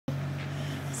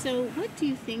So what do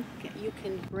you think you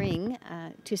can bring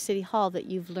to City Hall that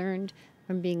you've learned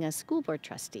from being a school board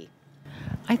trustee?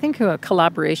 I think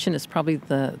collaboration is probably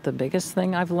the biggest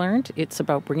thing I've learned. It's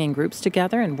about bringing groups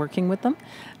together and working with them.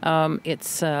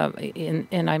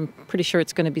 And I'm pretty sure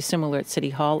it's going to be similar at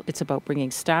City Hall. It's about bringing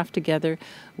staff together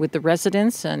with the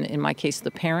residents, and in my case,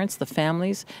 the parents, the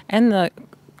families, and the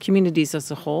communities as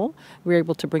a whole. We're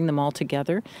able to bring them all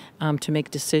together to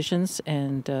make decisions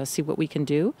and see what we can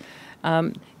do.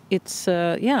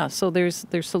 So there's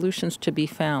solutions to be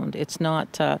found. It's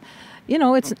not.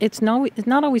 It's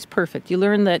not always perfect. You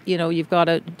learn that you've got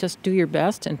to just do your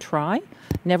best and try.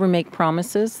 Never make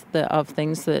promises of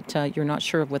things that you're not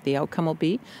sure of what the outcome will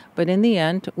be. But in the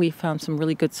end, we found some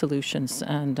really good solutions,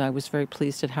 and I was very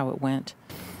pleased at how it went.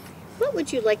 What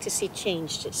would you like to see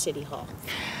changed at City Hall?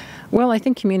 Well, I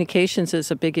think communications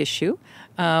is a big issue,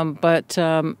 but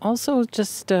also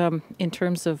just in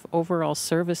terms of overall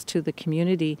service to the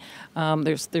community,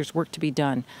 there's work to be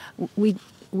done. We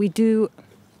do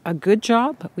a good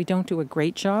job. We don't do a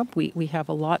great job. We have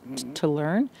a lot to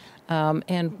learn.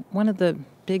 And one of the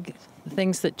big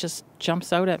things that just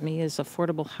jumps out at me is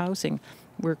affordable housing.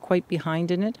 We're quite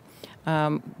behind in it.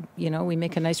 We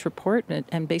make a nice report,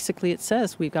 and basically it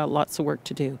says we've got lots of work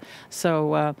to do.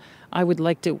 So I would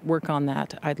like to work on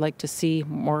that. I'd like to see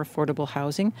more affordable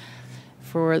housing.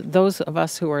 For those of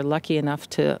us who are lucky enough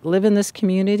to live in this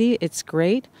community, it's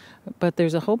great, but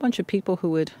there's a whole bunch of people who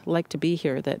would like to be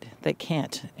here that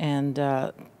can't. And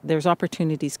there's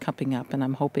opportunities coming up, and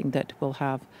I'm hoping that we'll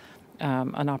have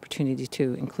an opportunity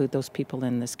to include those people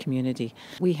in this community.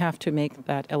 We have to make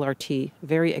that LRT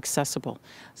very accessible.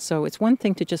 So it's one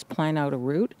thing to just plan out a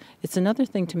route. It's another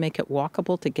thing to make it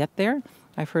walkable to get there.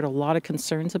 I've heard a lot of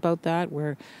concerns about that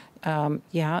where,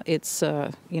 it's,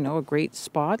 a great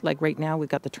spot. Like right now we've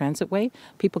got the transitway.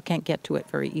 People can't get to it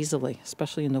very easily,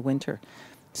 especially in the winter.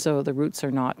 So the routes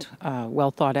are not well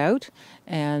thought out,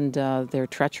 and they're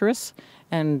treacherous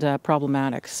and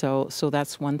problematic. So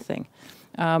that's one thing.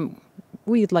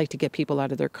 We'd like to get people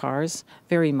out of their cars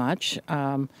very much,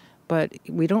 but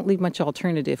we don't leave much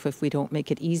alternative if we don't make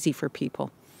it easy for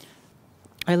people.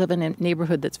 I live in a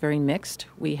neighborhood that's very mixed.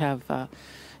 We have,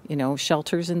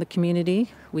 shelters in the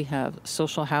community. We have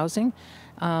social housing,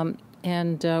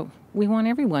 and we want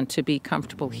everyone to be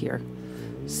comfortable here.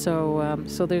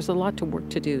 So there's a lot of work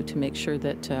to do to make sure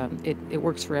that it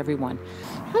works for everyone.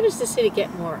 How does the city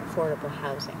get more affordable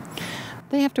housing?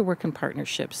 They have to work in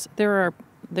partnerships. There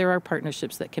are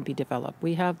partnerships that can be developed.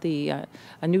 We have a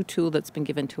new tool that's been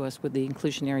given to us with the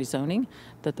inclusionary zoning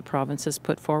that the province has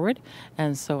put forward,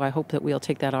 and so I hope that we'll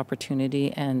take that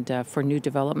opportunity, and for new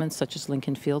developments such as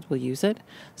Lincoln Field, we'll use it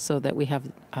so that we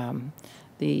have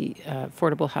the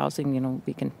affordable housing.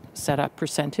 We can set up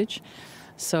percentage.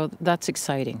 So that's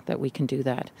exciting that we can do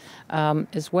that.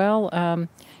 As well,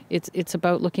 it's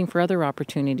about looking for other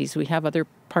opportunities. We have other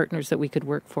partners that we could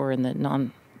work for in the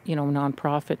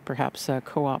nonprofit, perhaps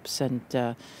co-ops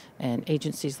and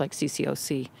agencies like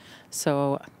CCOC.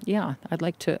 So I'd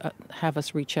like to have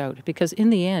us reach out, because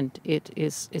in the end,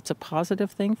 it's a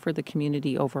positive thing for the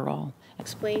community overall.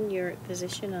 Explain your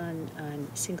position on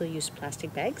single-use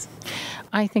plastic bags.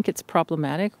 I think it's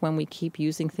problematic when we keep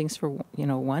using things for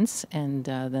once, and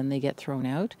then they get thrown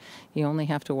out. You only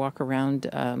have to walk around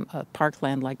a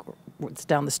parkland like what's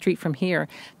down the street from here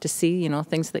to see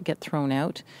things that get thrown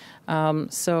out.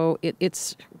 So it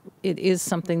is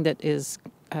something that is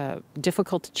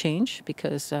difficult to change,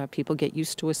 because people get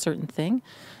used to a certain thing.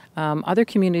 Other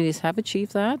communities have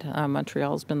achieved that.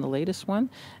 Montreal's been the latest one.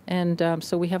 And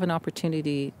so we have an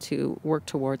opportunity to work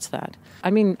towards that. I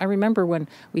remember when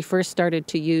we first started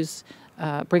to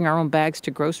bring our own bags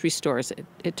to grocery stores.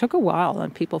 It took a while,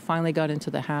 and people finally got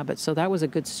into the habit. So that was a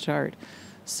good start.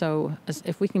 So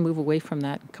if we can move away from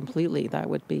that completely, that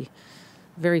would be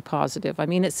very positive.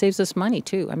 It saves us money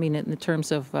too. In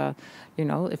terms of,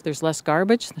 if there's less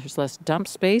garbage, there's less dump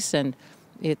space, and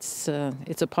it's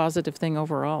a positive thing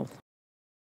overall.